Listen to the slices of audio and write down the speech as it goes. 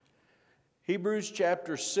Hebrews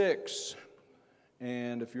chapter 6,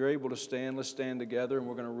 and if you're able to stand, let's stand together, and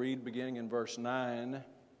we're going to read beginning in verse 9.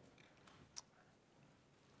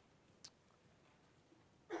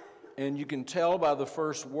 And you can tell by the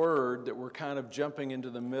first word that we're kind of jumping into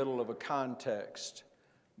the middle of a context.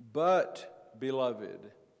 But, beloved.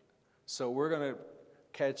 So we're going to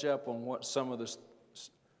catch up on what some of the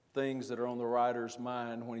things that are on the writer's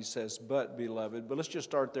mind when he says, but, beloved. But let's just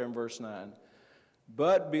start there in verse 9.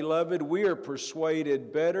 But, beloved, we are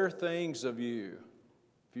persuaded better things of you.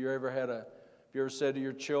 If you ever said to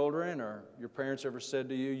your children or your parents ever said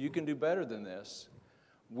to you, you can do better than this.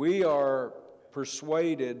 We are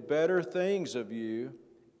persuaded better things of you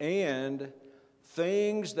and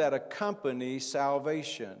things that accompany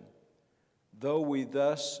salvation, though we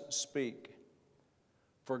thus speak.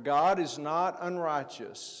 For God is not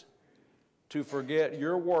unrighteous to forget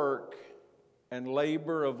your work and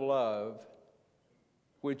labor of love,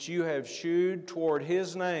 which you have shewed toward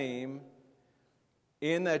His name,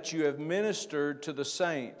 in that you have ministered to the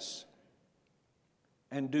saints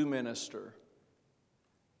and do minister.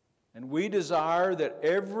 And we desire that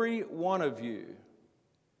every one of you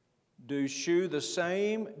do shew the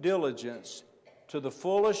same diligence to the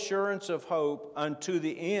full assurance of hope unto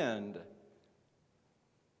the end,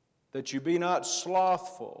 that you be not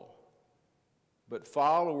slothful, but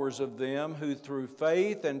followers of them who through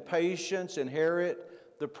faith and patience inherit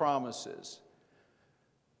the promises.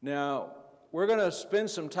 Now, we're going to spend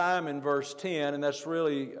some time in verse 10, and that's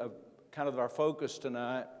really kind of our focus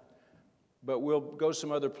tonight. But we'll go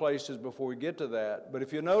some other places before we get to that. But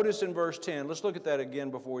if you notice in verse 10, let's look at that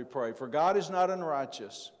again before we pray. For God is not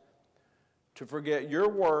unrighteous to forget your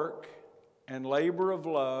work and labor of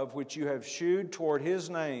love, which you have shewed toward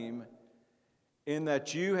His name, in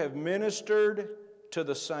that you have ministered to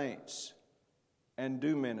the saints and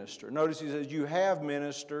do minister. Notice he says, you have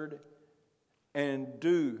ministered and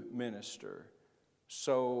do minister.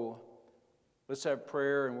 So let's have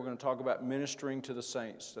prayer, and we're going to talk about ministering to the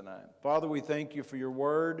saints tonight. Father, we thank you for your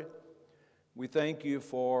word. We thank you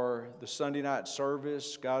for the Sunday night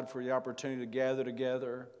service, God, for the opportunity to gather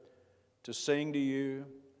together, to sing to you,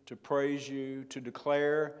 to praise you, to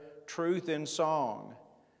declare truth in song.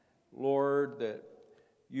 Lord, that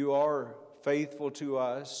you are faithful to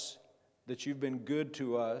us, that you've been good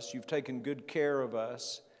to us, you've taken good care of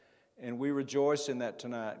us, and we rejoice in that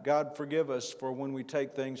tonight. God, forgive us for when we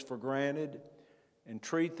take things for granted and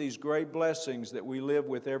treat these great blessings that we live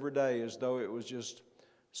with every day as though it was just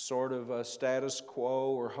sort of a status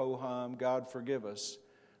quo or ho-hum. God, forgive us.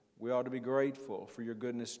 We ought to be grateful for your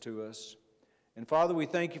goodness to us. And Father, we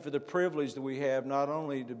thank you for the privilege that we have not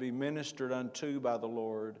only to be ministered unto by the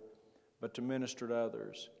Lord, but to minister to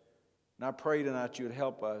others. And I pray tonight you would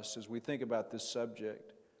help us as we think about this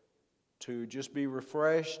subject to just be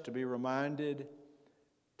refreshed, to be reminded,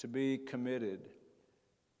 to be committed,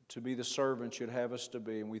 to be the servants you'd have us to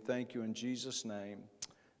be. And we thank you in Jesus' name.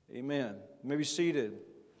 Amen. You may be seated.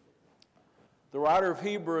 The writer of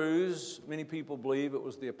Hebrews, many people believe it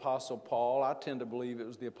was the Apostle Paul. I tend to believe it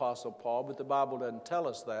was the Apostle Paul, but the Bible doesn't tell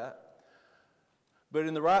us that. But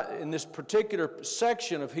in this particular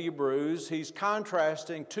section of Hebrews, he's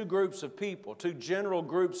contrasting two groups of people, two general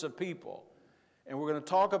groups of people. And we're going to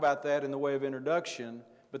talk about that in the way of introduction.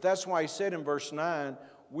 But that's why he said in verse 9,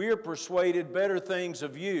 we are persuaded better things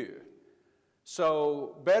of you.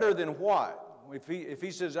 So better than what? If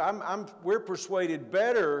he says, we're persuaded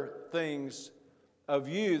better things of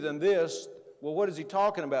you than this, well, what is he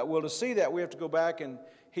talking about? Well, to see that, we have to go back in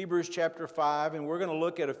Hebrews chapter 5, and we're going to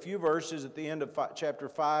look at a few verses at the end of chapter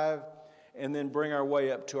 5, and then bring our way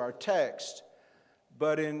up to our text.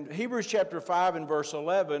 But in Hebrews chapter 5 and verse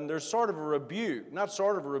 11, there's sort of a rebuke. Not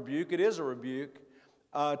sort of a rebuke, it is a rebuke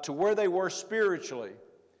to where they were spiritually.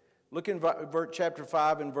 Look in chapter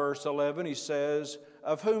 5 and verse 11, he says,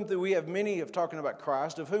 of whom we have many, talking about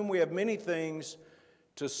Christ, of whom we have many things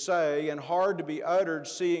to say and hard to be uttered,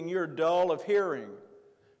 seeing you're dull of hearing.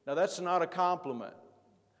 Now that's not a compliment.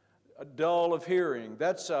 Dull of hearing.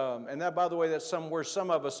 That's and that, by the way, that's where some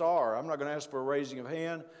of us are. I'm not going to ask for a raising of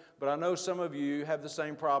hand, but I know some of you have the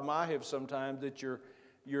same problem I have sometimes, that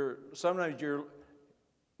sometimes you're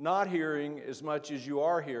not hearing as much as you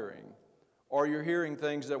are hearing, or you're hearing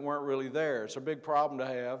things that weren't really there. It's a big problem to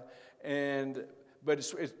have,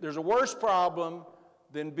 but there's a worse problem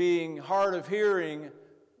than being hard of hearing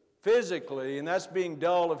physically, and that's being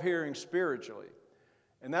dull of hearing spiritually.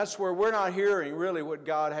 And that's where we're not hearing really what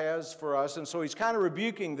God has for us. And so he's kind of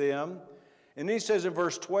rebuking them. And then he says in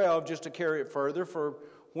verse 12, just to carry it further, for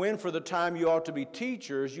when for the time you ought to be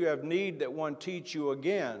teachers, you have need that one teach you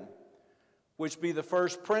again, which be the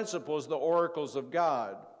first principles, the oracles of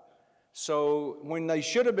God. So when they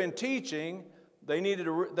should have been teaching, they need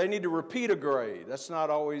to repeat a grade. That's not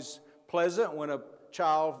always pleasant when a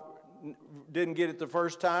child didn't get it the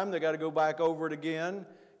first time. They got to go back over it again.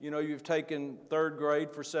 You know, you've taken third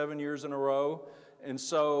grade for 7 years in a row. And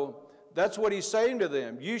so that's what he's saying to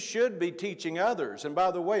them. You should be teaching others. And by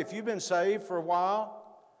the way, if you've been saved for a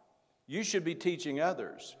while, you should be teaching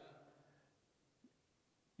others.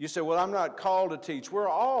 You say, well, I'm not called to teach. We're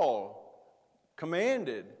all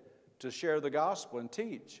commanded to share the gospel and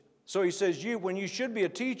teach. So he says, when you should be a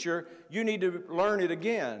teacher, you need to learn it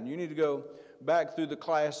again. You need to go back through the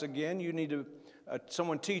class again. You need to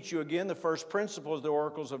someone teach you again the first principles, the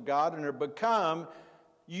oracles of God, and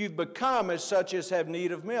you've become as such as have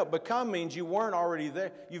need of milk. Become means you weren't already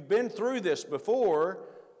there. You've been through this before,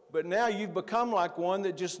 but now you've become like one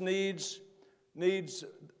that just needs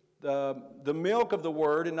the milk of the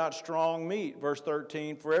word and not strong meat. Verse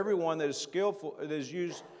 13, for everyone that is skillful, that is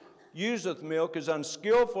useth milk, is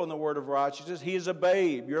unskillful in the word of righteousness. He is a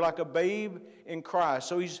babe. You're like a babe in Christ.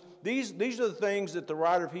 So these are the things that the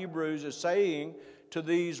writer of Hebrews is saying to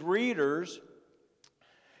these readers.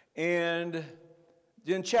 And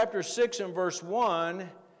in chapter 6 and verse 1,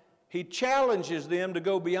 he challenges them to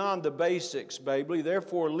go beyond the basics, baby.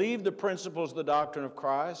 Therefore, leave the principles of the doctrine of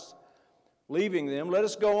Christ. Leaving them, let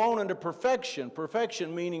us go on unto perfection.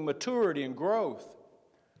 Perfection meaning maturity and growth.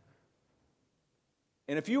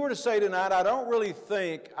 And if you were to say tonight, I don't really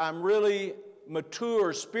think I'm really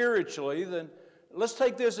mature spiritually, then let's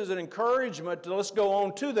take this as an encouragement to let's go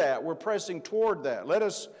on to that. We're pressing toward that. Let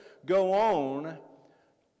us go on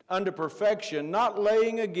unto perfection, not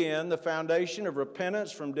laying again the foundation of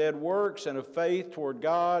repentance from dead works and of faith toward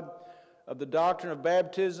God, of the doctrine of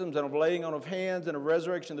baptisms and of laying on of hands and of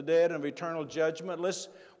resurrection of the dead and of eternal judgment.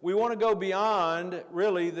 We want to go beyond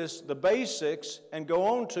really the basics and go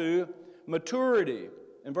on to maturity.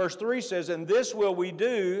 And verse 3 says, and this will we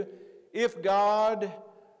do if God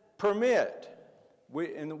permit.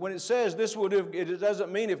 And when it says this will do, it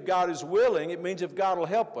doesn't mean if God is willing. It means if God will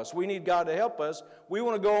help us. We need God to help us. We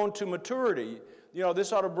want to go on to maturity. You know,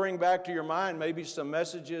 this ought to bring back to your mind maybe some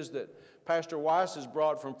messages that Pastor Weiss has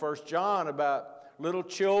brought from 1 John about little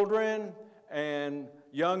children and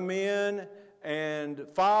young men and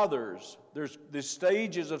fathers. There's these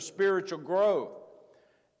stages of spiritual growth.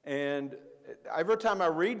 And every time I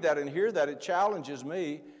read that and hear that, it challenges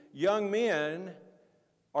me. Young men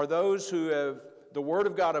are those who have, the Word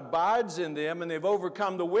of God abides in them and they've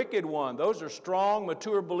overcome the wicked one. Those are strong,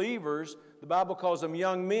 mature believers. The Bible calls them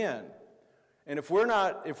young men. And if we're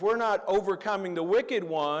not overcoming the wicked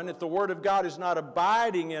one, if the Word of God is not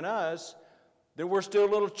abiding in us, then we're still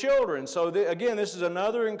little children. So again, this is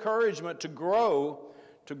another encouragement to grow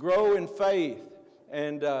in faith.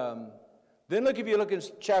 And then if you look in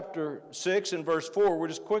chapter 6 and verse 4, we're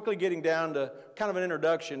just quickly getting down to kind of an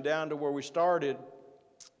introduction, down to where we started.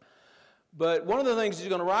 But one of the things he's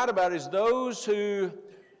going to write about is those who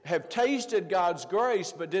have tasted God's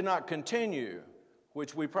grace but did not continue,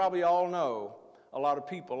 which we probably all know a lot of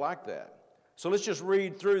people like that. So let's just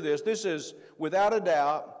read through this. This is, without a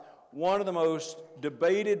doubt, one of the most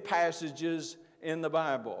debated passages in the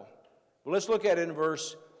Bible. But let's look at it in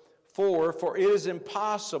verse 4. For it is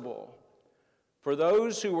impossible for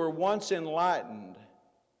those who were once enlightened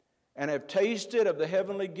and have tasted of the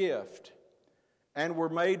heavenly gift and were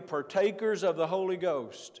made partakers of the Holy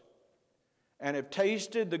Ghost and have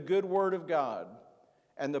tasted the good word of God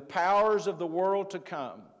and the powers of the world to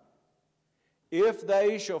come, if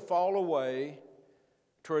they shall fall away,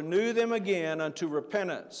 to renew them again unto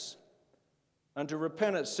repentance,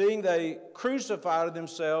 seeing they crucified to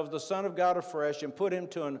themselves the Son of God afresh and put him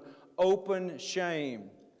to an open shame.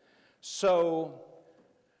 So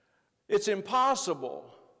it's impossible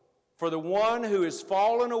for the one who has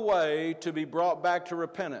fallen away to be brought back to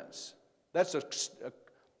repentance. That's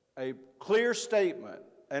a clear statement,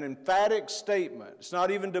 an emphatic statement. It's not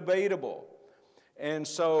even debatable. And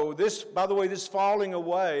so this, by the way, this falling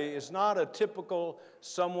away is not a typical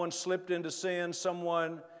someone slipped into sin,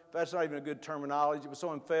 that's not even a good terminology, but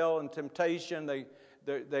someone fell in temptation,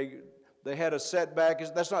 they had a setback.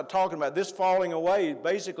 That's not talking about. This falling away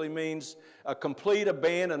basically means a complete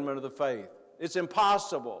abandonment of the faith. It's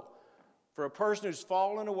impossible for a person who's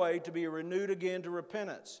fallen away to be renewed again to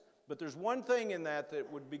repentance. But there's one thing in that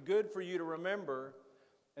would be good for you to remember,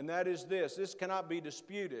 and that is this. This cannot be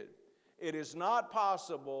disputed. It is not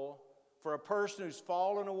possible for a person who's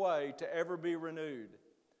fallen away to ever be renewed.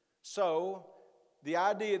 So, the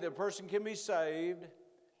idea that a person can be saved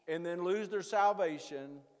and then lose their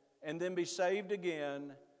salvation and then be saved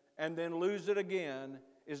again and then lose it again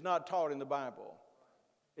is not taught in the Bible.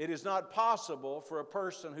 It is not possible for a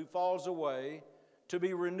person who falls away to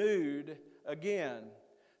be renewed again.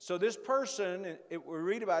 So this person, we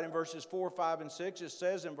read about in verses 4, 5, and 6, it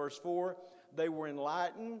says in verse 4, they were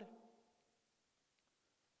enlightened.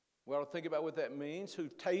 Well, think about what that means. Who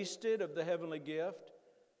tasted of the heavenly gift.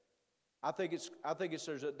 I think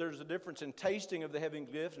there's a difference in tasting of the heavenly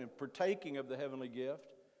gift and partaking of the heavenly gift.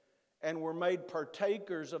 And were made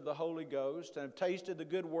partakers of the Holy Ghost and have tasted the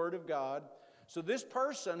good word of God. So this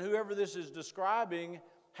person, whoever this is describing,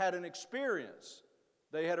 had an experience.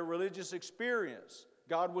 They had a religious experience.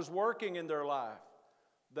 God was working in their life.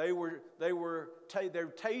 They were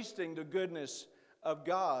tasting the goodness of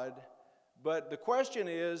God. But the question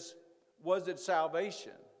is, was it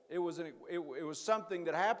salvation? It was something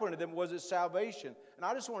that happened to them. Was it salvation? And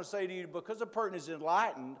I just want to say to you, because a person is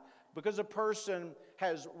enlightened, because a person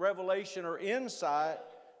has revelation or insight,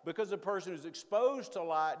 because a person is exposed to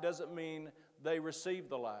light, doesn't mean they receive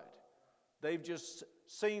the light. They've just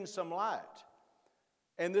seen some light.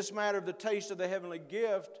 And this matter of the taste of the heavenly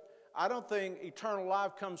gift, I don't think eternal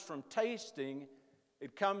life comes from tasting.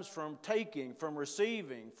 It comes from taking, from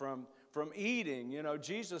receiving, from eating. You know,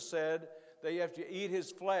 Jesus said that you have to eat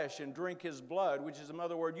His flesh and drink His blood, which is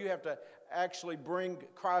another word. You have to actually bring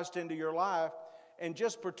Christ into your life. And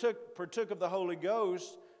just partook of the Holy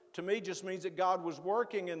Ghost, to me, just means that God was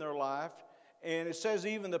working in their life. And it says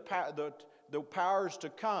even the powers to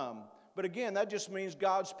come. But again, that just means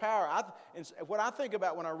God's power. And what I think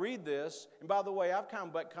about when I read this, and by the way, I've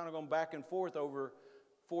kind of gone back and forth over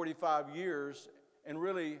 45 years, and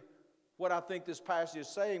really what I think this passage is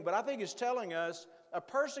saying. But I think it's telling us a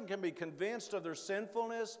person can be convinced of their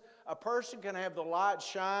sinfulness. A person can have the light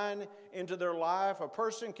shine into their life. A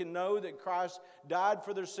person can know that Christ died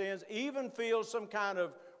for their sins, even feel some kind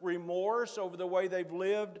of remorse over the way they've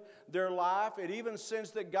lived their life. It even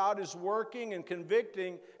sense that God is working and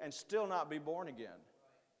convicting, and still not be born again.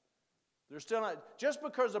 They're still not. Just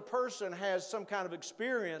because a person has some kind of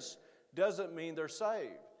experience doesn't mean they're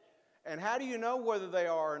saved. And how do you know whether they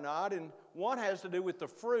are or not? And one has to do with the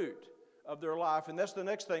fruit of their life. And that's the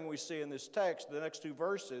next thing we see in this text, the next two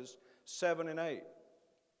verses, 7 and 8.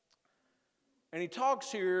 And he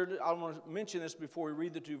talks here, I want to mention this before we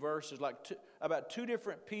read the two verses, about two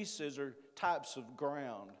different pieces or types of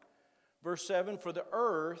ground. Verse 7, for the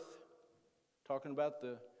earth, talking about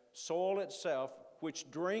the soil itself, which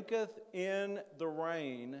drinketh in the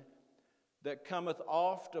rain that cometh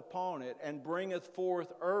oft upon it, and bringeth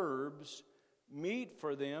forth herbs, meat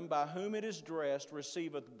for them, by whom it is dressed,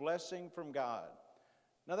 receiveth blessing from God.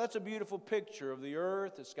 Now that's a beautiful picture of the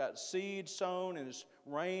earth. It's got seed sown and it's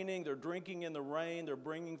raining. They're drinking in the rain. They're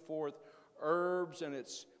bringing forth herbs, and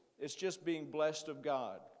it's just being blessed of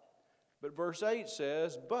God. But verse 8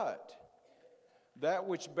 says, but that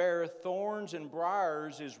which beareth thorns and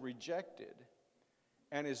briars is rejected,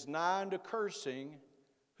 and is nigh unto cursing,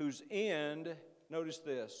 whose end, notice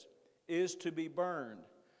this, is to be burned.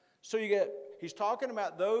 So he's talking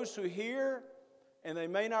about those who hear and they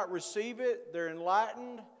may not receive it. They're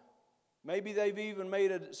enlightened. Maybe they've even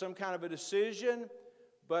made some kind of a decision,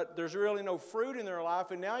 but there's really no fruit in their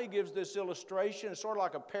life. And now he gives this illustration, sort of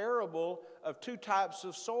like a parable of two types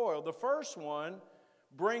of soil. The first one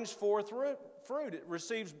brings forth fruit. It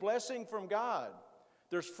receives blessing from God.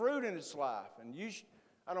 There's fruit in its life. And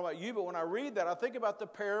I don't know about you, but when I read that, I think about the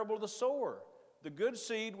parable of the sower. The good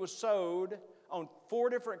seed was sowed on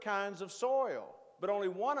 4 different kinds of soil, but only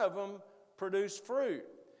one of them produced fruit.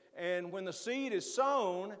 And when the seed is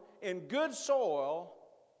sown in good soil,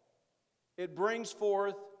 it brings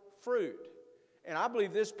forth fruit. And I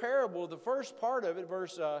believe this parable, the first part of it,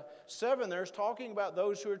 verse 7 there, is talking about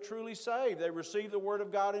those who are truly saved. They receive the Word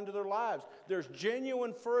of God into their lives. There's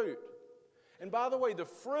genuine fruit. And by the way, the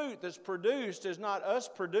fruit that's produced is not us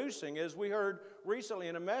producing. As we heard recently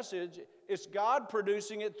in a message, it's God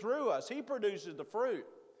producing it through us. He produces the fruit.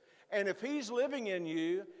 And if He's living in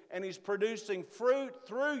you and He's producing fruit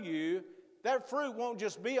through you, that fruit won't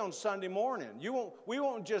just be on Sunday morning. We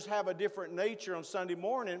won't just have a different nature on Sunday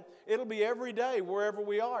morning. It'll be every day wherever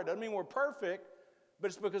we are. Doesn't mean we're perfect,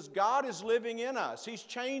 but it's because God is living in us. He's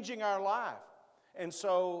changing our life. And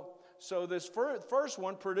so this first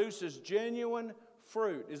one produces genuine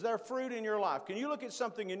fruit. Is there fruit in your life? Can you look at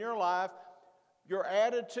something in your life, your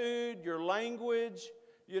attitude, your language,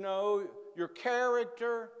 your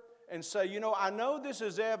character, and say, I know this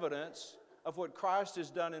is evidence of what Christ has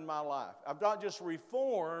done in my life. I'm not just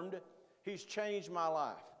reformed, He's changed my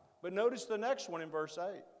life. But notice the next one in verse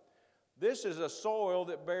 8. This is a soil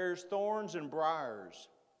that bears thorns and briars.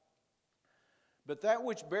 But that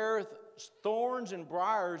which beareth thorns and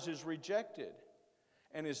briars is rejected,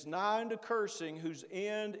 and is nigh unto cursing, whose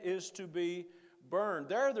end is to be burned.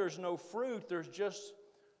 There's no fruit. There's just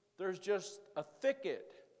a thicket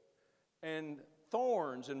and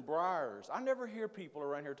thorns and briars. I never hear people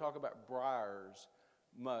around here talk about briars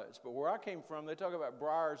much, but where I came from, they talk about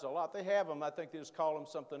briars a lot. They have them. I think they just call them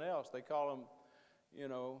something else. They call them,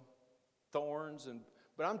 thorns.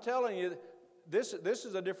 But I'm telling you, this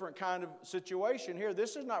is a different kind of situation here.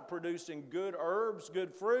 This is not producing good herbs,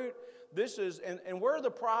 good fruit. And where's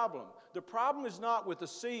the problem? The problem is not with the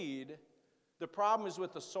seed. The problem is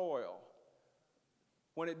with the soil.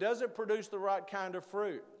 When it doesn't produce the right kind of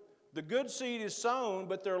fruit. The good seed is sown,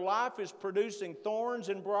 but their life is producing thorns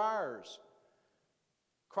and briars.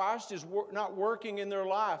 Christ is not working in their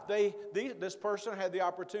life. This person had the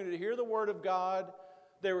opportunity to hear the Word of God.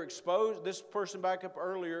 They were exposed, this person back up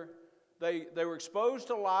earlier, they were exposed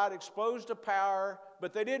to light, exposed to power,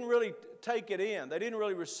 but they didn't really take it in. They didn't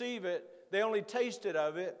really receive it. They only tasted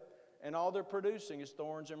of it, and all they're producing is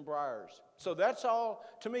thorns and briars. So that's all,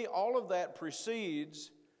 to me, all of that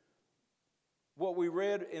precedes what we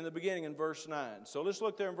read in the beginning in verse 9. So let's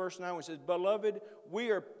look there in verse 9 where it says, Beloved,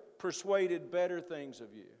 we are persuaded better things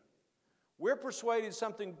of you. We're persuaded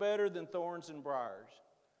something better than thorns and briars.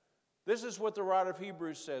 This is what the writer of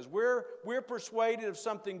Hebrews says. We're persuaded of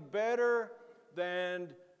something better than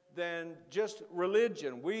just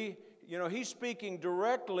religion. He's speaking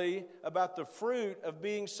directly about the fruit of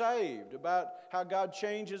being saved, about how God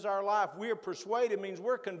changes our life. We are persuaded means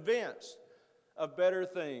we're convinced of better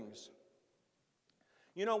things.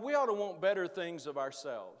 We ought to want better things of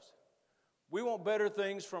ourselves. We want better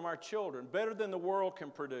things from our children, better than the world can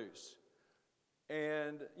produce.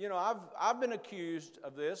 And, I've been accused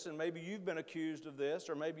of this, and maybe you've been accused of this,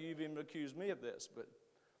 or maybe you've even accused me of this, but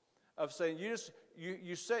of saying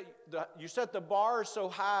you set the bar so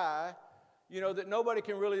high, that nobody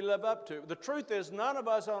can really live up to. The truth is, none of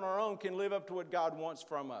us on our own can live up to what God wants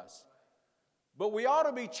from us. But we ought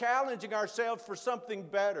to be challenging ourselves for something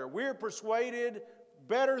better. We're persuaded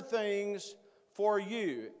better things for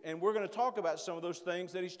you. And we're going to talk about some of those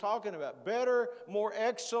things that he's talking about. Better, more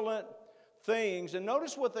excellent things. And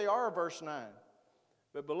notice what they are, verse 9.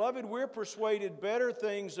 But beloved, we're persuaded better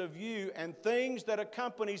things of you and things that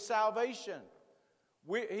accompany salvation.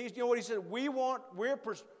 What he said?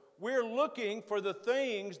 We're looking for the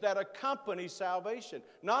things that accompany salvation.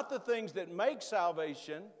 Not the things that make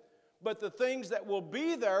salvation, but the things that will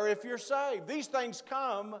be there if you're saved. These things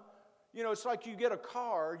come. It's like you get a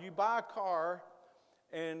car, you buy a car,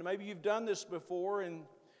 and maybe you've done this before, and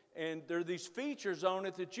there are these features on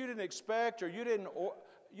it that you didn't expect, or you didn't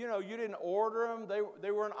order them.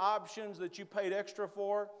 They weren't options that you paid extra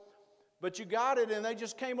for, but you got it, and they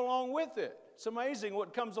just came along with it. It's amazing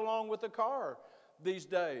what comes along with a car these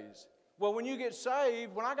days. Well, when you get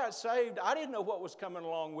saved, when I got saved, I didn't know what was coming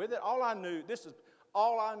along with it. All I knew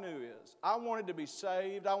is I wanted to be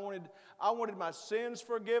saved. I wanted my sins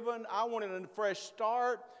forgiven. I wanted a fresh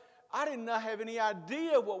start. I did not have any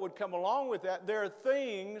idea what would come along with that. There are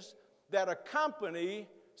things that accompany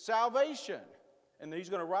salvation. And he's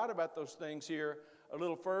going to write about those things here a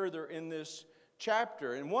little further in this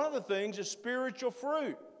chapter. And one of the things is spiritual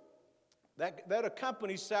fruit that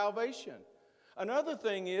accompanies salvation. Another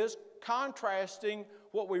thing is contrasting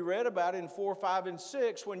what we read about in 4, 5, and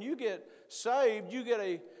 6. When you get saved, you get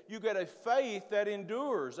a faith that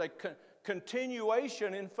endures, a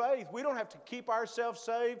continuation in faith. We don't have to keep ourselves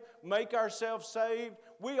saved, make ourselves saved.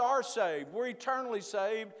 We are saved. We're eternally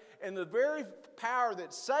saved. And the very power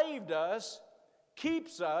that saved us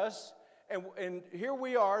keeps us. And here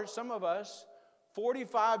we are, some of us,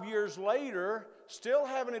 45 years later, still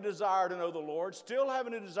having a desire to know the Lord, still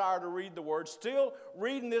having a desire to read the Word, still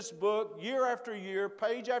reading this book year after year,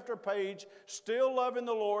 page after page, still loving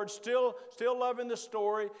the Lord, still loving the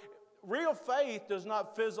story. Real faith does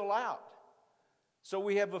not fizzle out. So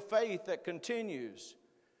we have a faith that continues.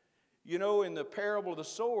 In the parable of the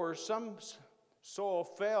sower, some soil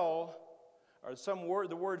fell, or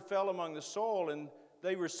the word fell among the soil, and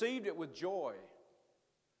they received it with joy.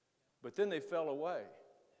 But then they fell away.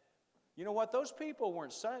 You know what? Those people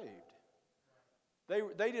weren't saved.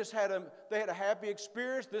 They just had a happy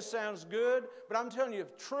experience. This sounds good. But I'm telling you,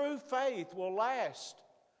 true faith will last.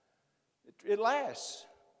 It lasts.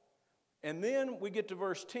 And then we get to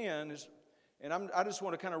verse 10, and I just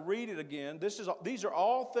want to kind of read it again. These are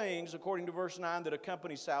all things, according to verse 9, that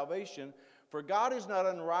accompany salvation. For God is not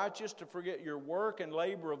unrighteous to forget your work and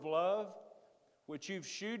labor of love, which you've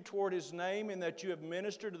shewed toward His name, in that you have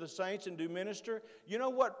ministered to the saints and do minister. You know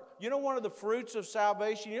what? You know one of the fruits of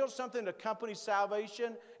salvation? You know something that accompanies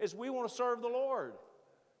salvation is we want to serve the Lord.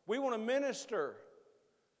 We want to minister.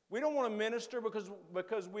 We don't want to minister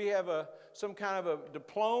because we have some kind of a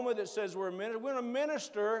diploma that says we're a minister. We want to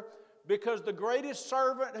minister because the greatest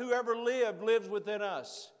servant who ever lived lives within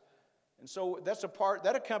us. And so that's a part,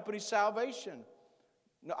 that accompanies salvation.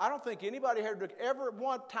 No, I don't think anybody ever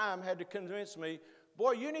one time had to convince me,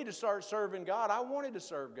 boy, you need to start serving God. I wanted to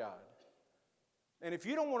serve God. And if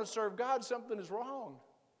you don't want to serve God, something is wrong.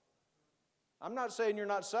 I'm not saying you're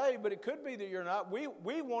not saved, but it could be that you're not.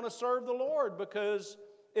 We want to serve the Lord because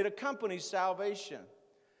it accompanies salvation.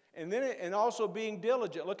 And also being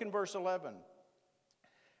diligent. Look in verse 11.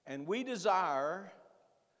 And we desire,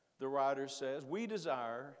 the writer says, we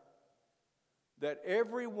desire that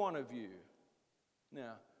every one of you.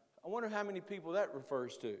 Now, I wonder how many people that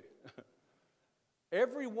refers to.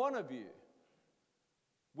 Every one of you.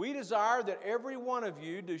 We desire that every one of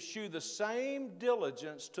you do shew the same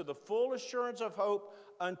diligence to the full assurance of hope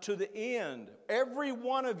unto the end. Every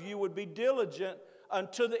one of you would be diligent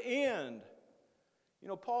unto the end. You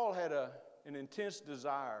know, Paul had an intense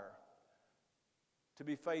desire to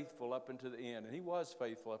be faithful up unto the end, and he was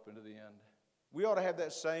faithful up unto the end. We ought to have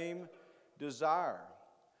that same desire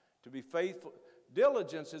to be faithful.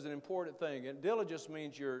 Diligence is an important thing, and diligence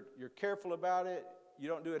means you're careful about it. You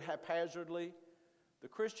don't do it haphazardly. The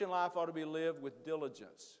Christian life ought to be lived with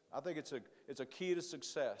diligence. I think it's a key to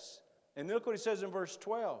success. And look what he says in verse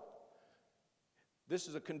 12. This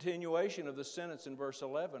is a continuation of the sentence in verse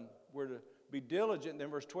 11. We're to be diligent. And then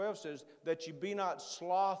verse 12 says, that you be not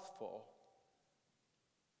slothful,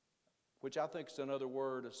 which I think is another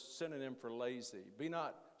word, a synonym for lazy. Be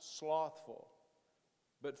not slothful,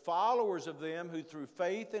 but followers of them who through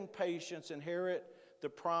faith and patience inherit the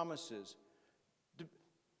promises.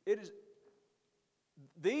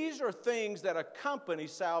 These are things that accompany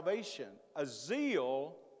salvation. A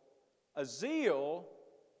zeal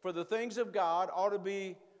for the things of God ought to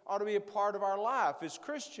be a part of our life as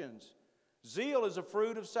Christians. Zeal is a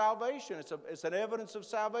fruit of salvation. It's an evidence of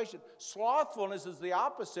salvation. Slothfulness is the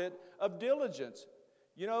opposite of diligence.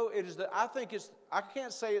 You know, I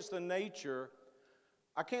can't say it's the nature.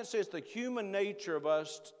 I can't say it's the human nature of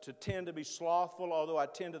us to tend to be slothful, although I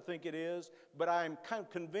tend to think it is, but I am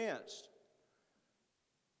convinced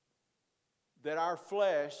that our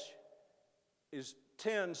flesh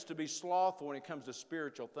tends to be slothful when it comes to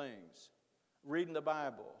spiritual things. Reading the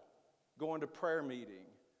Bible, going to prayer meeting,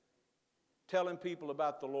 telling people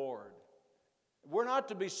about the Lord. We're not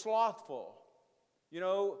to be slothful. You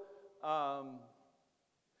know, I've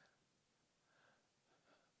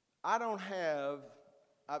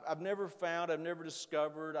never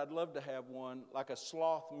discovered, I'd love to have one, like a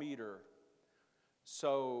sloth meter.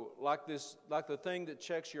 So, like the thing that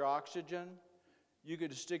checks your oxygen, you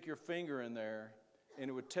could just stick your finger in there and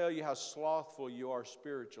it would tell you how slothful you are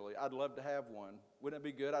spiritually. I'd love to have one. Wouldn't it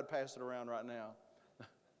be good? I'd pass it around right now.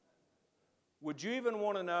 Would you even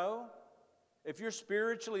want to know if you're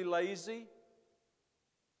spiritually lazy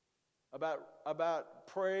about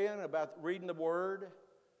praying, about reading the Word,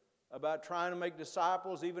 about trying to make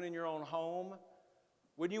disciples even in your own home?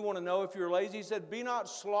 Wouldn't you want to know if you're lazy? He said, be not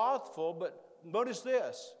slothful, but notice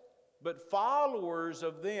this, but followers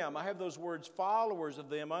of them. I have those words, followers of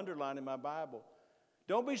them, underlined in my Bible.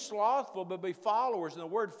 Don't be slothful, but be followers. And the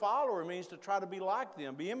word follower means to try to be like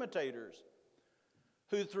them, be imitators,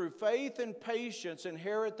 who through faith and patience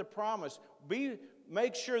inherit the promise.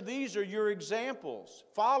 Make sure these are your examples.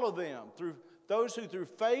 Follow them, through those who through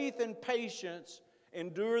faith and patience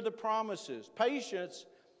endure the promises. Patience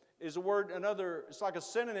is a word, it's like a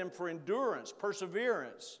synonym for endurance,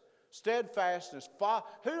 perseverance, steadfastness.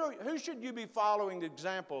 Who should you be following the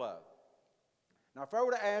example of? Now, if I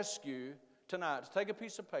were to ask you tonight to take a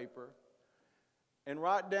piece of paper and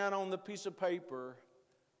write down on the piece of paper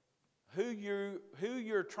who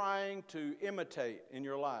you're trying to imitate in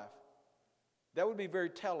your life, that would be very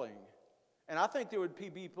telling. And I think there would be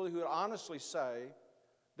people who would honestly say,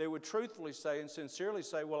 they would truthfully say and sincerely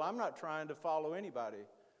say, well, I'm not trying to follow anybody.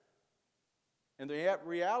 And the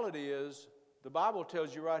reality is, the Bible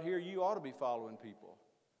tells you right here, you ought to be following people.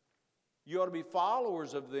 You ought to be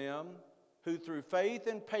followers of them who through faith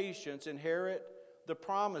and patience inherit the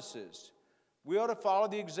promises. We ought to follow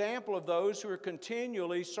the example of those who are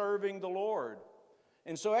continually serving the Lord.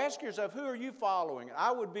 And so ask yourself, who are you following?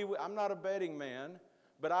 I'm not a betting man,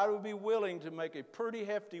 but I would be willing to make a pretty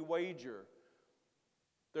hefty wager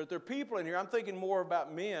that there are people in here, I'm thinking more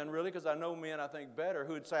about men, really, because I know men, I think, better,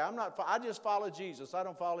 who would say, I just follow Jesus. I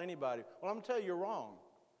don't follow anybody. Well, I'm going to tell you, you're wrong.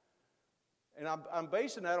 And I'm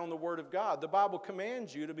basing that on the Word of God. The Bible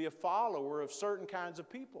commands you to be a follower of certain kinds of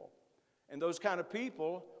people. And those kind of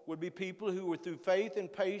people would be people who, through faith and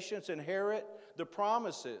patience, inherit the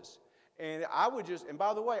promises. And I would just, and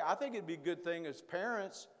by the way, I think it'd be a good thing as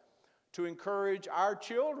parents to encourage our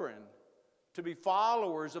children to be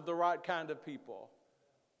followers of the right kind of people.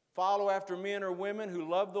 Follow after men or women who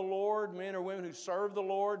love the Lord, men or women who serve the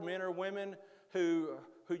Lord, men or women who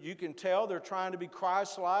you can tell they're trying to be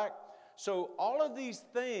Christ-like. So all of these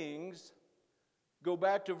things go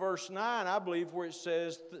back to verse 9, I believe, where it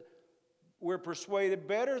says, we're persuaded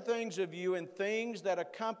better things of you and things that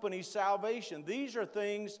accompany salvation. These are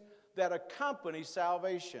things that accompany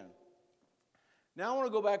salvation. Now I want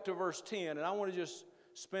to go back to verse 10, and I want to just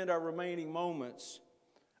spend our remaining moments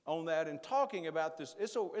on that and talking about this.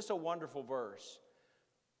 It's a wonderful verse.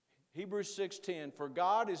 Hebrews 6:10, for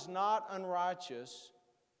God is not unrighteous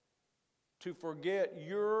to forget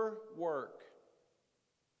your work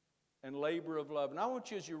and labor of love. And I want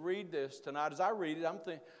you, as you read this tonight, as I read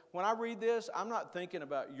it, when I read this, I'm not thinking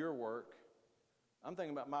about your work. I'm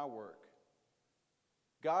thinking about my work.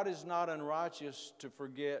 God is not unrighteous to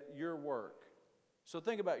forget your work. So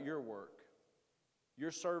think about your work,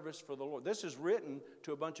 your service for the Lord. This is written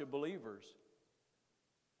to a bunch of believers.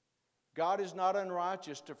 God is not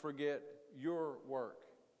unrighteous to forget your work.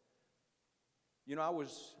 You know,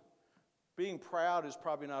 being proud is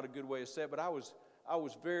probably not a good way to say it, but I was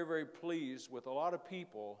very, very pleased with a lot of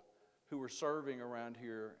people who were serving around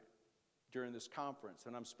here during this conference,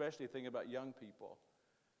 and I'm especially thinking about young people.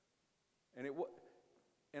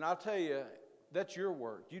 And I'll tell you, that's your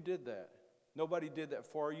work. You did that. Nobody did that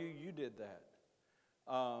for you. You did that.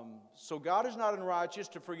 So God is not unrighteous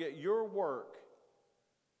to forget your work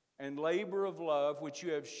and labor of love, which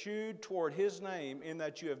you have shewed toward His name, in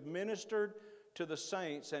that you have ministered to the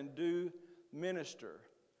saints and do minister.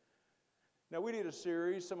 Now, we did a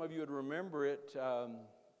series, some of you would remember it,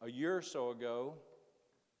 a year or so ago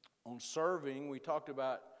on serving. We talked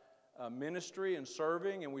about ministry and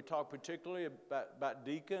serving, and we talked particularly about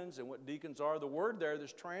deacons and what deacons are. The word there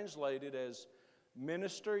that's translated as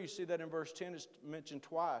minister, you see that in verse 10, it's mentioned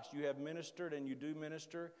twice. You have ministered and you do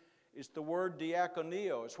minister. It's the word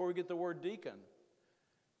diakonio. It's where we get the word deacon.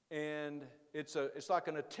 And it's like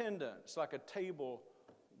an attendant. It's like a table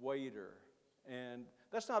waiter. And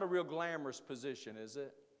that's not a real glamorous position, is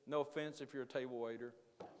it? No offense if you're a table waiter.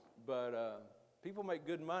 But people make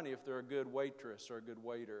good money if they're a good waitress or a good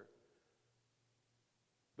waiter.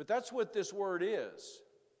 But that's what this word is.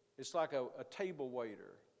 It's like a table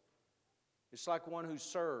waiter. It's like one who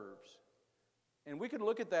serves. And we could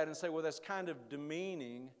look at that and say, well, that's kind of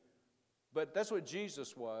demeaning. But that's what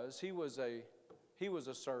Jesus was. He was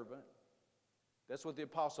a servant. That's what the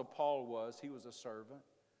Apostle Paul was. He was a servant.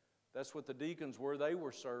 That's what the deacons were. They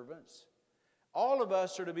were servants. All of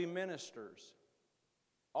us are to be ministers.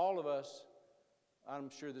 All of us. I'm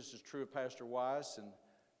sure this is true of Pastor Weiss,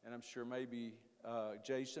 and I'm sure maybe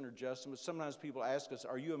Jason or Justin. But sometimes people ask us,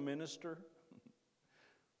 are you a minister?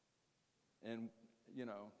 And, you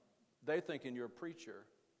know, they're thinking you're a preacher.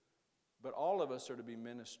 But all of us are to be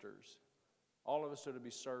ministers. All of us are to be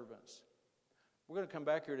servants. We're going to come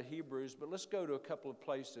back here to Hebrews, but let's go to a couple of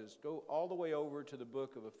places. Go all the way over to the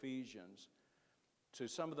book of Ephesians, to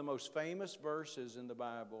some of the most famous verses in the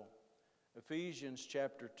Bible. Ephesians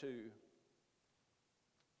chapter 2.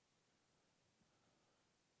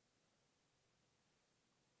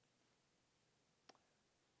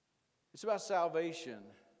 It's about salvation.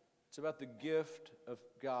 It's about the gift of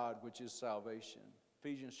God, which is salvation.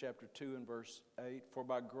 Ephesians chapter 2 and verse 8. For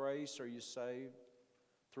by grace are you saved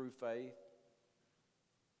through faith.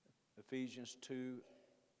 Ephesians 2,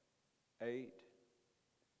 8.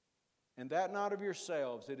 And that not of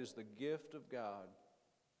yourselves, it is the gift of God,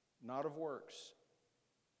 not of works.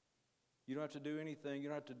 You don't have to do anything. You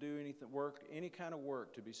don't have to do anything, any kind of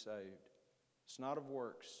work to be saved. It's not of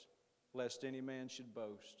works, lest any man should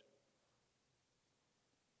boast.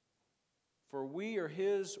 For we are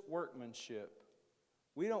His workmanship.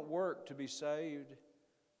 We don't work to be saved,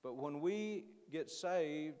 but when we get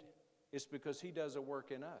saved, it's because He does a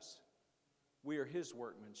work in us. We are His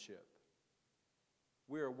workmanship.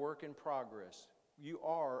 We are a work in progress. You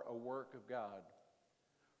are a work of God.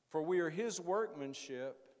 For we are His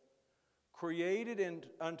workmanship, created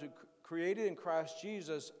in Christ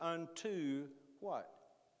Jesus unto what?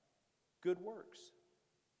 Good works.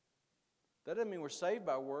 That doesn't mean we're saved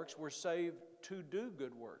by works. We're saved to do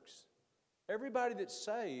good works. Everybody that's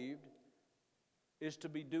saved is to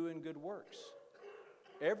be doing good works.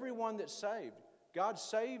 Everyone that's saved. God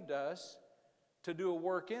saved us to do a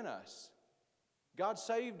work in us. God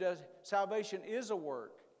saved us. Salvation is a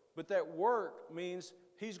work. But that work means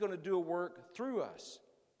He's going to do a work through us.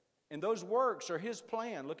 And those works are His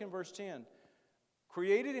plan. Look in verse 10.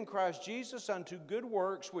 created in Christ Jesus unto good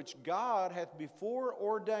works, which God hath before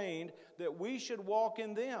ordained that we should walk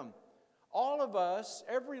in them. All of us,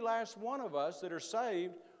 every last one of us that are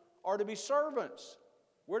saved, are to be servants.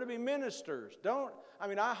 We're to be ministers.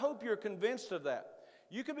 I hope you're convinced of that.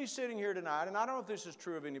 You could be sitting here tonight, and I don't know if this is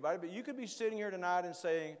true of anybody, but you could be sitting here tonight and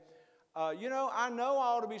saying, I know I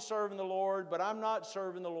ought to be serving the Lord, but I'm not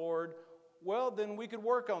serving the Lord. Well, then we could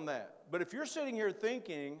work on that. But if you're sitting here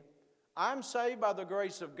thinking, I'm saved by the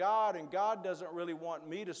grace of God and God doesn't really want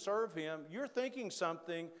me to serve Him, you're thinking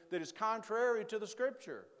something that is contrary to the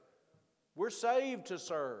Scripture. We're saved to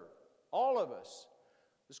serve, all of us.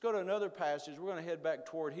 Let's go to another passage. We're going to head back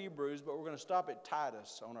toward Hebrews, but we're going to stop at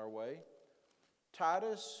Titus on our way.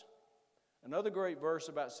 Titus, another great verse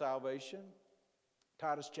about salvation.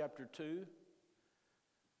 Titus chapter 2.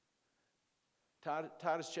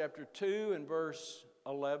 Titus chapter 2 and verse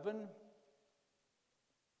 11.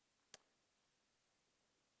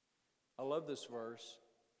 I love this verse.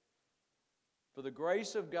 For the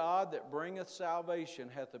grace of God that bringeth salvation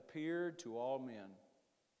hath appeared to all men.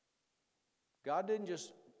 God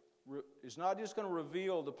is not just going to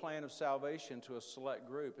reveal the plan of salvation to a select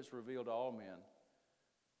group. It's revealed to all men.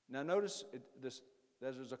 Now notice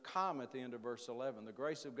there's a comma at the end of verse 11. The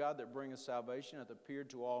grace of God that bringeth salvation hath appeared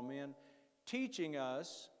to all men, teaching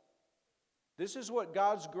us. This is what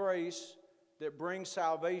God's grace that brings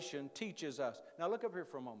salvation teaches us. Now look up here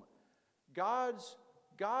for a moment. God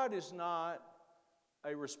is not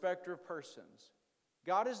a respecter of persons.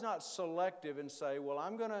 God is not selective and say, well,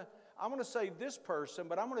 I'm going to save this person,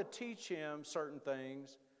 but I'm going to teach him certain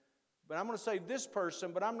things. But I'm going to save this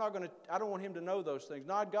person, but I don't want him to know those things.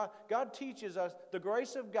 Not God teaches us the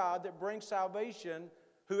grace of God that brings salvation.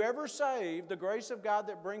 Whoever saved, the grace of God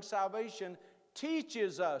that brings salvation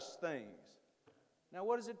teaches us things. Now,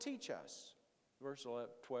 what does it teach us? Verse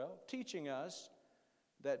 12, teaching us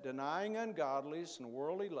that denying ungodliness and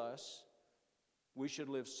worldly lusts, we should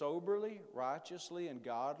live soberly, righteously, and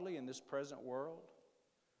godly in this present world,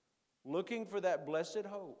 looking for that blessed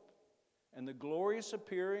hope and the glorious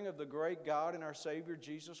appearing of the great God and our Savior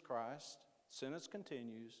Jesus Christ, sentence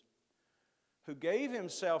continues, who gave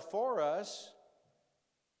himself for us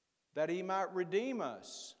that he might redeem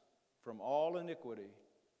us from all iniquity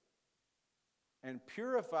and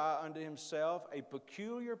purify unto himself a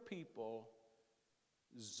peculiar people,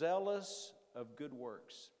 zealous of good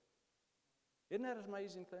works. Isn't that an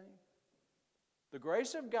amazing thing? The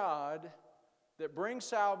grace of God that brings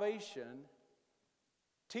salvation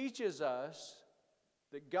teaches us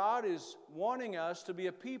that God is wanting us to be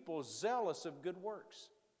a people zealous of good works.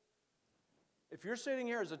 If you're sitting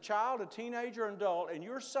here as a child, a teenager, an adult, and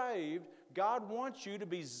you're saved, God wants you to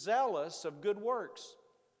be zealous of good works.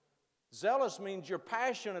 Zealous means you're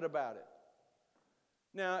passionate about it.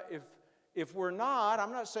 Now, if we're not,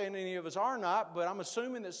 I'm not saying any of us are not, but I'm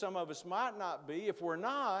assuming that some of us might not be. If we're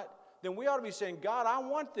not, then we ought to be saying, God, I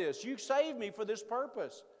want this. You saved me for this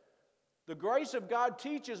purpose. The grace of God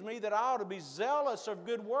teaches me that I ought to be zealous of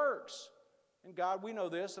good works. And God, we know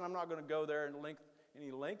this, and I'm not going to go there in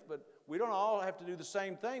any length, but we don't all have to do the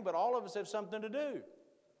same thing, but all of us have something to do.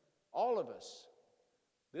 All of us.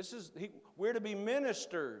 We're to be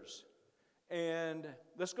ministers. And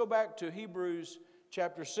let's go back to Hebrews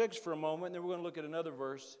chapter 6 for a moment, then we're going to look at another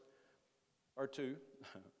verse or two.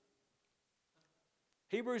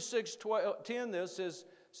 Hebrews 6:10 this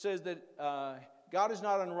says that God is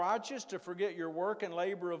not unrighteous to forget your work and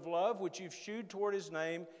labor of love, which you've shewed toward His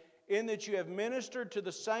name, in that you have ministered to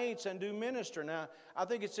the saints and do minister. Now, I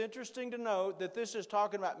think it's interesting to note that this is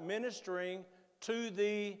talking about ministering to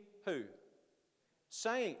the who?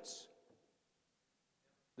 Saints.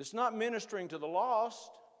 It's not ministering to the lost.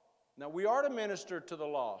 Now, we are to minister to the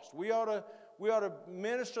lost. We ought to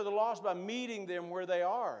minister to the lost by meeting them where they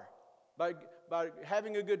are, by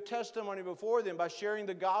having a good testimony before them, by sharing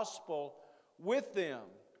the gospel with them,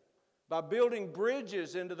 by building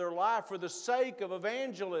bridges into their life for the sake of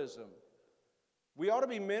evangelism. We ought to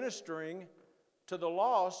be ministering to the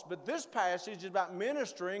lost, but this passage is about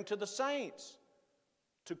ministering to the saints,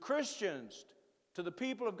 to Christians, to the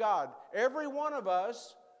people of God. Every one of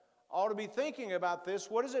us ought to be thinking about this.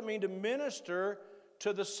 What does it mean to minister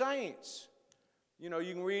to the saints? You know,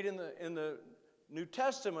 you can read in the New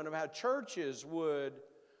Testament of how churches would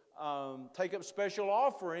take up special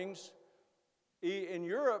offerings in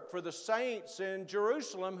Europe for the saints in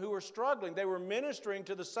Jerusalem who were struggling. They were ministering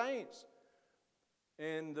to the saints.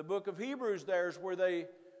 In the book of Hebrews, there's where they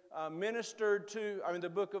ministered to, the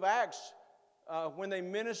book of Acts, when they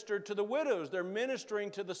ministered to the widows, they're ministering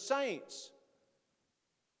to the saints.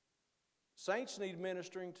 Saints need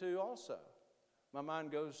ministering to also. My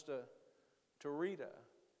mind goes to to Rita,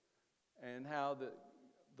 and how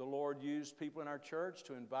the Lord used people in our church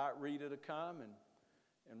to invite Rita to come,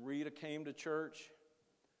 and Rita came to church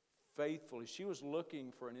faithfully. She was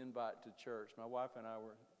looking for an invite to church. My wife and I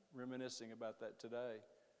were reminiscing about that today.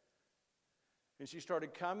 And she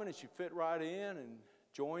started coming, and she fit right in and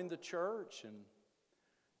joined the church.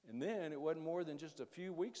 And then it wasn't more than just a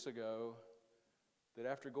few weeks ago that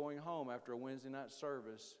after going home after a Wednesday night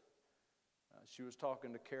service, she was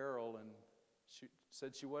talking to Carol, and she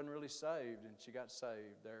said she wasn't really saved, and she got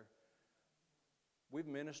saved there. We've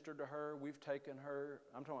ministered to her. We've taken her,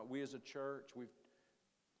 I'm talking about we as a church, we've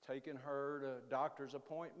taken her to doctor's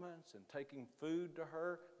appointments and taking food to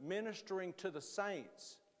her, ministering to the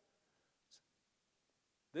saints.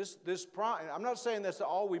 I'm not saying that's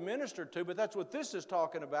all we minister to, but that's what this is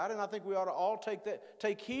talking about, and I think we ought to all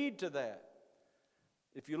take heed to that.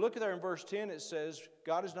 If you look at there in verse 10, it says,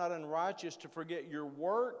 God is not unrighteous to forget your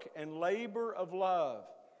work and labor of love.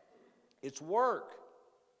 It's work.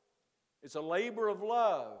 It's a labor of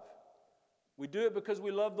love. We do it because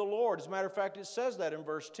we love the Lord. As a matter of fact, it says that in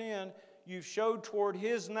verse 10, you've showed toward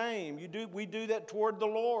His name. We do that toward the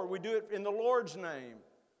Lord. We do it in the Lord's name.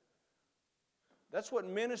 That's what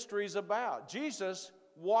ministry is about. Jesus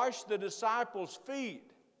washed the disciples'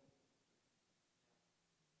 feet.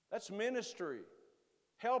 That's ministry.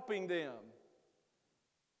 Helping them.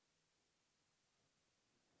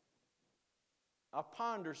 I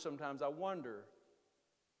ponder sometimes, I wonder,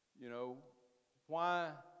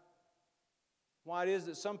 why it is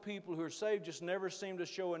that some people who are saved just never seem to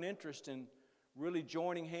show an interest in really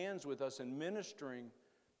joining hands with us and ministering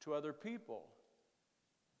to other people.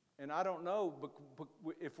 And I don't know, but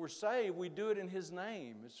if we're saved, we do it in His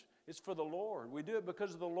name. It's for the Lord. We do it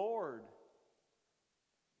because of the Lord.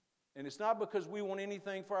 And it's not because we want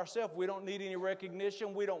anything for ourselves. We don't need any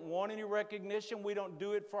recognition. We don't want any recognition. We don't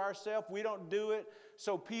do it for ourselves. We don't do it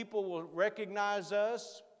so people will recognize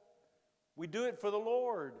us. We do it for the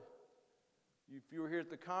Lord. If you were here at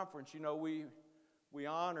the conference, we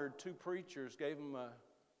honored two preachers, gave them a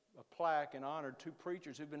plaque and honored two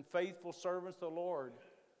preachers who've been faithful servants of the Lord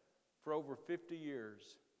for over 50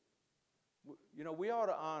 years. We ought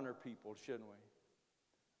to honor people, shouldn't we?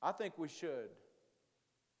 I think we should.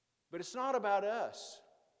 But it's not about us.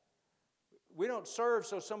 We don't serve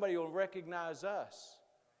so somebody will recognize us.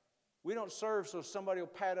 We don't serve so somebody will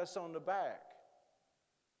pat us on the back.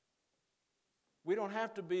 We don't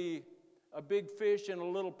have to be a big fish in a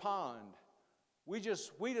little pond. We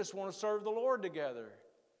just want to serve the Lord together.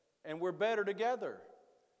 And we're better together.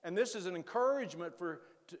 And this is an encouragement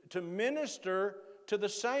to minister to the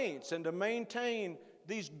saints and to maintain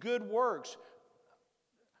these good works.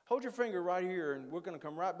 Hold your finger right here, and we're going to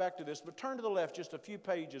come right back to this. But turn to the left just a few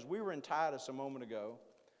pages. We were in Titus a moment ago.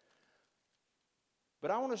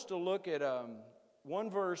 But I want us to look at one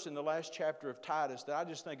verse in the last chapter of Titus that I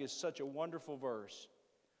just think is such a wonderful verse.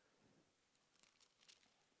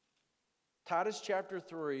 Titus chapter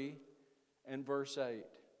 3 and verse 8.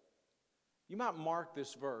 You might mark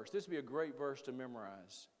this verse. This would be a great verse to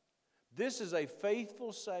memorize. This is a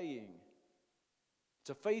faithful saying. It's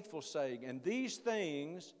a faithful saying. And these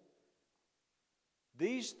things,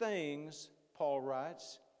 Paul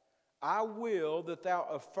writes, I will that thou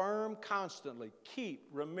affirm constantly. Keep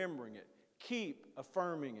remembering it. Keep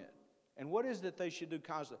affirming it. And what is that they should do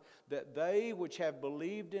constantly? That they which have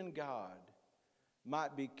believed in God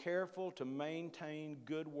might be careful to maintain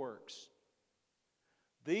good works.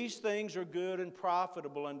 These things are good and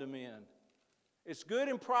profitable unto men. It's good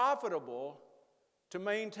and profitable to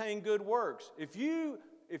maintain good works. If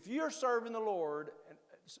you're serving the Lord,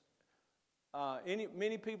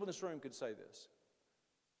 many people in this room could say this.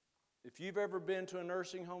 If you've ever been to a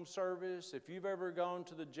nursing home service, if you've ever gone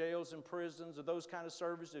to the jails and prisons or those kind of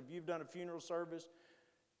services, if you've done a funeral service,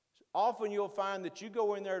 often you'll find that you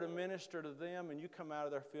go in there to minister to them and you come out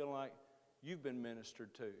of there feeling like you've been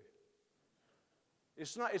ministered to.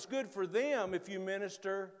 It's good for them if you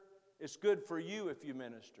minister. It's good for you if you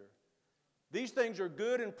minister. These things are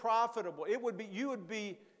good and profitable. You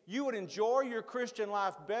would enjoy your Christian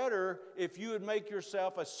life better if you would make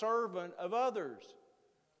yourself a servant of others.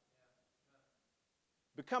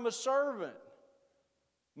 Become a servant,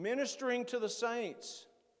 ministering to the saints.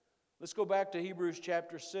 Let's go back to Hebrews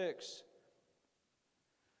chapter 6.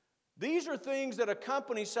 These are things that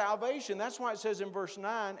accompany salvation. That's why it says in verse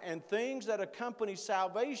 9, and things that accompany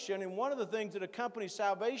salvation. And one of the things that accompanies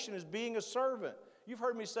salvation is being a servant. You've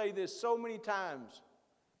heard me say this so many times.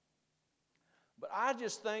 But I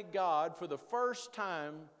just thank God for the first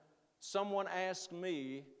time someone asked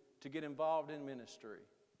me to get involved in ministry.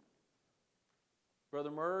 Brother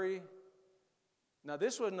Murray, Now,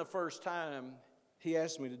 this wasn't the first time he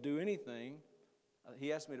asked me to do anything.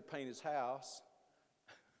 He asked me to paint his house.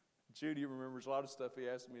 Judy remembers a lot of stuff he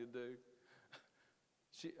asked me to do.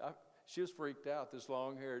 She was freaked out. This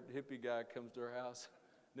long-haired hippie guy comes to her house,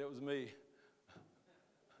 and it was me.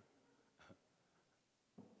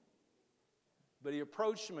 But he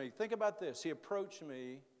approached me. Think about this. He approached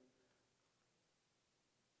me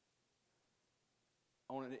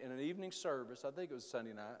in an evening service. I think it was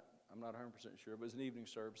Sunday night. I'm not 100% sure, but it was an evening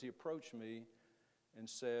service. He approached me and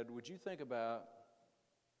said, would you think about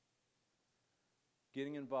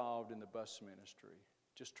getting involved in the bus ministry?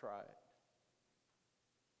 Just try it.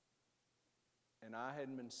 And I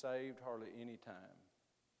hadn't been saved hardly any time.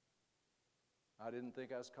 I didn't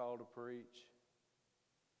think I was called to preach.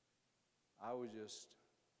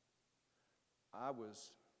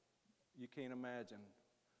 You can't imagine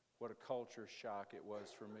what a culture shock it was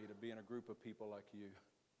for me to be in a group of people like you.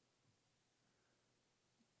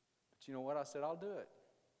 But you know what? I said, I'll do it.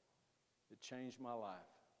 It changed my life.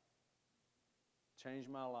 Changed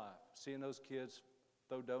my life. Seeing those kids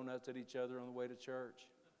throw donuts at each other on the way to church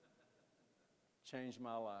changed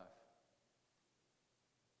my life.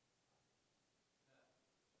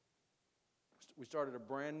 We started a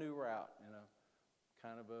brand new route in a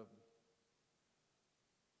kind of a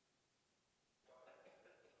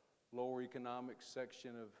lower economic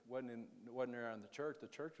section of, wasn't there in the church. The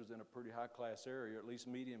church was in a pretty high class area, or at least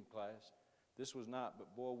medium class. This was not,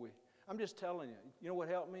 but boy, I'm just telling you, you know what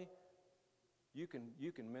helped me? You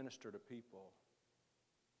can minister to people.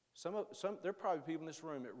 There are probably people in this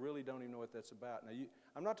room that really don't even know what that's about. Now,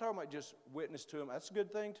 I'm not talking about just witness to them. That's a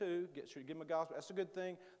good thing too. Give them a gospel. That's a good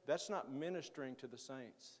thing. That's not ministering to the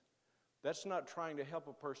saints. That's not trying to help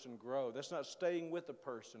a person grow. That's not staying with a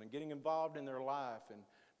person and getting involved in their life and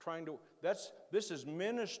trying to. This is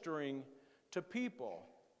ministering to people.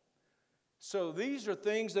 So these are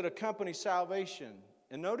things that accompany salvation.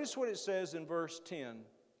 And notice what it says in verse 10.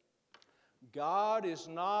 God is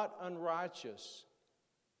not unrighteous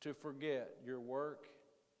to forget your work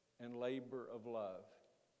and labor of love.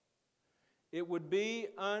 It would be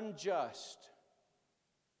unjust,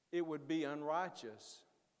 it would be unrighteous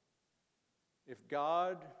if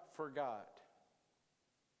God forgot.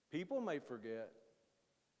 People may forget.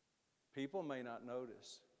 People may not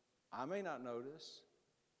notice. I may not notice.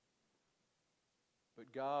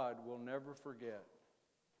 But God will never forget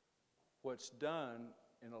what's done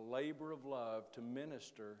in a labor of love to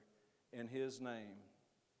minister in His name.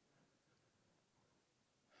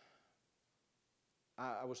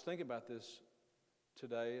 I was thinking about this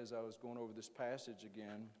today as I was going over this passage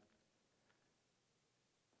again.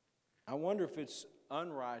 I wonder if it's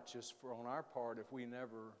unrighteous on our part if we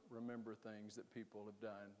never remember things that people have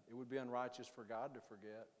done. It would be unrighteous for God to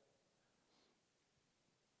forget.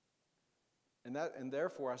 And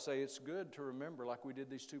therefore I say it's good to remember, like we did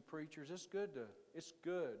these two preachers. It's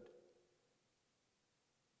good.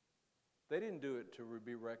 They didn't do it to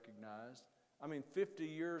be recognized.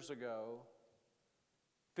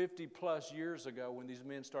 50 plus years ago when these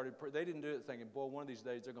men started, they didn't do it thinking, boy, one of these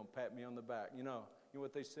days they're going to pat me on the back. You know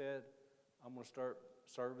what they said? I'm going to start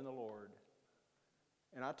serving the Lord.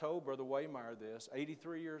 And I told Brother Waymire this,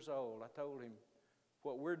 83 years old. I told him,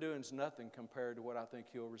 what we're doing is nothing compared to what I think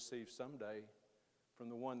he'll receive someday from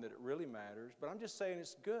the one that it really matters. But I'm just saying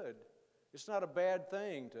it's good. It's not a bad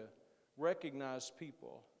thing to recognize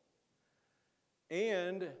people.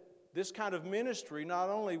 And this kind of ministry not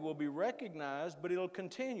only will be recognized, but it'll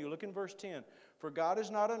continue. Look in verse 10. For God is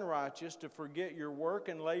not unrighteous to forget your work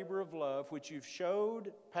and labor of love, which you've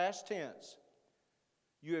showed, past tense.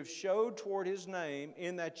 You have showed toward His name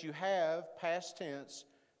in that you have, past tense,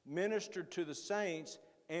 ministered to the saints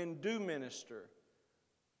and do minister.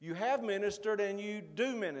 You have ministered and you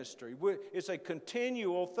do ministry. It's a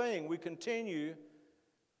continual thing. We continue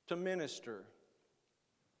to minister.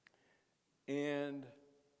 And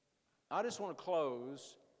I just want to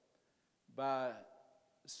close by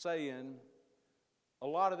saying a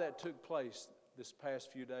lot of that took place this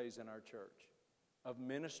past few days in our church, of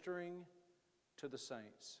ministering to the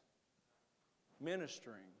saints.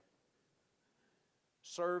 Ministering.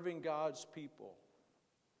 Serving God's people.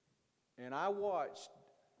 And I watched,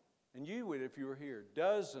 and you would if you were here,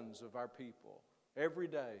 dozens of our people every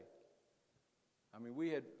day. We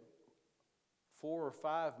had 4 or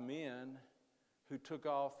 5 men who took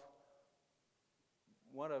off.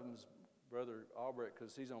 One of them's Brother Albrecht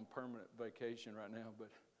because he's on permanent vacation right now, but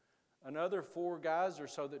another 4 guys or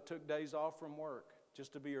so that took days off from work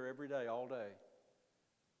just to be here every day, all day.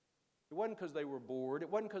 It wasn't because they were bored. It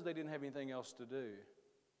wasn't because they didn't have anything else to do.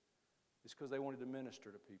 It's because they wanted to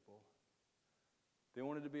minister to people. They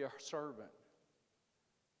wanted to be a servant.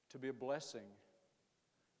 to be a blessing.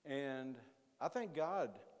 And I thank God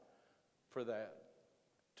for that.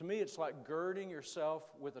 To me, it's like girding yourself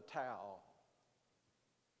with a towel.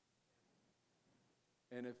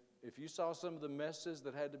 And if you saw some of the messes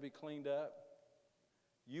that had to be cleaned up,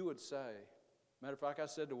 you would say, matter of fact, I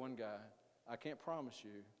said to one guy, I can't promise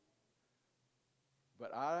you,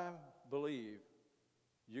 but I believe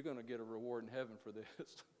you're going to get a reward in heaven for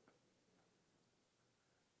this.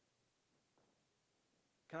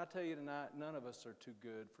 Can I tell you tonight, none of us are too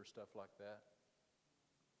good for stuff like that.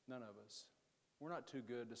 None of us. We're not too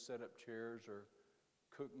good to set up chairs or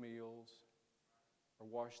cook meals or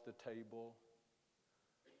wash the table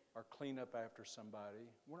or clean up after somebody.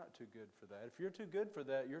 We're not too good for that. If you're too good for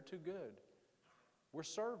that, you're too good. We're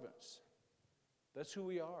servants. That's who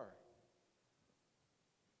we are.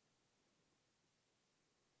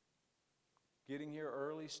 Getting here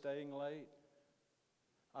early, staying late.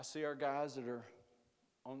 I see our guys that are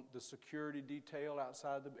on the security detail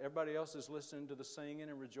outside. Everybody else is listening to the singing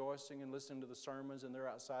and rejoicing and listening to the sermons, and they're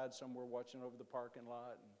outside somewhere watching over the parking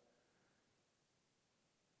lot.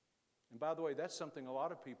 And by the way, that's something a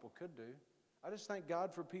lot of people could do. I just thank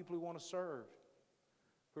God for people who want to serve,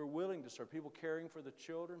 who are willing to serve, people caring for the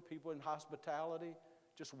children, people in hospitality,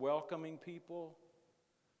 just welcoming people.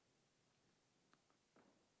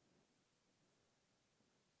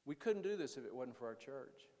 We couldn't do this if it wasn't for our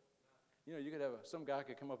church. You know, you could have some guy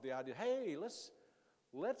could come up with the idea, hey,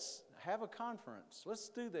 let's have a conference. Let's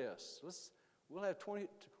do this. We'll have 20.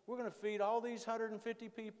 We're going to feed all these 150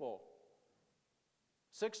 people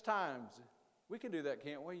 6 times. We can do that,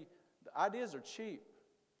 can't we? The ideas are cheap.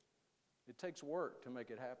 It takes work to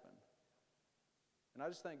make it happen. And I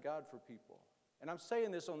just thank God for people. And I'm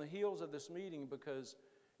saying this on the heels of this meeting because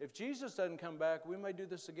if Jesus doesn't come back, we may do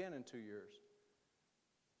this again in 2 years.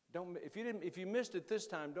 If you missed it this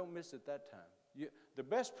time, don't miss it that time.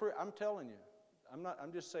 I'm telling you,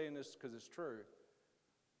 I'm just saying this because it's true.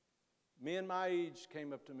 Men my age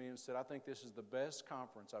came up to me and said, I think this is the best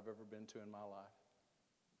conference I've ever been to in my life.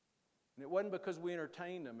 And it wasn't because we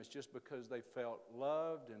entertained them, it's just because they felt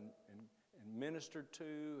loved and ministered to,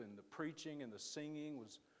 and the preaching and the singing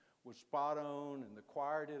was spot on, and the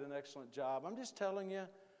choir did an excellent job. I'm just telling you,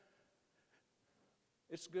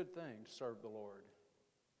 it's a good thing to serve the Lord.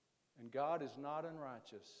 And God is not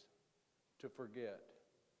unrighteous to forget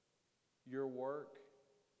your work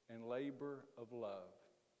and labor of love,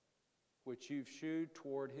 which you've shewed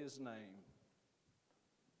toward His name.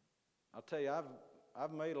 I'll tell you,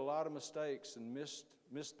 I've made a lot of mistakes and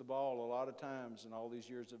missed the ball a lot of times in all these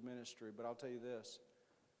years of ministry, but I'll tell you this,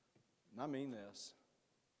 and I mean this,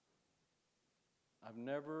 I've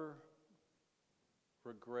never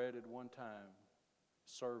regretted one time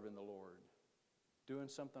serving the Lord, doing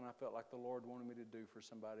something I felt like the Lord wanted me to do for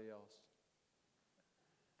somebody else.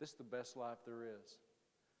 This is the best life there is.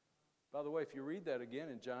 By the way, if you read that again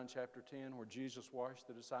in John chapter 10, where Jesus washed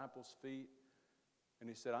the disciples' feet, and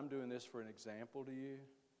He said, I'm doing this for an example to you.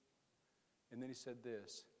 And then He said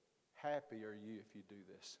this, happy are you if you do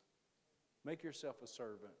this. Make yourself a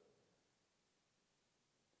servant.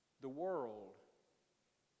 The world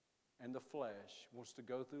and the flesh wants to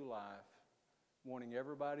go through life wanting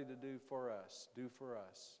everybody to do for us, do for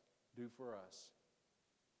us, do for us.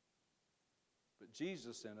 But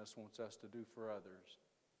Jesus in us wants us to do for others,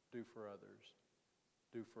 do for others,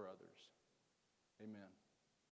 do for others. Amen.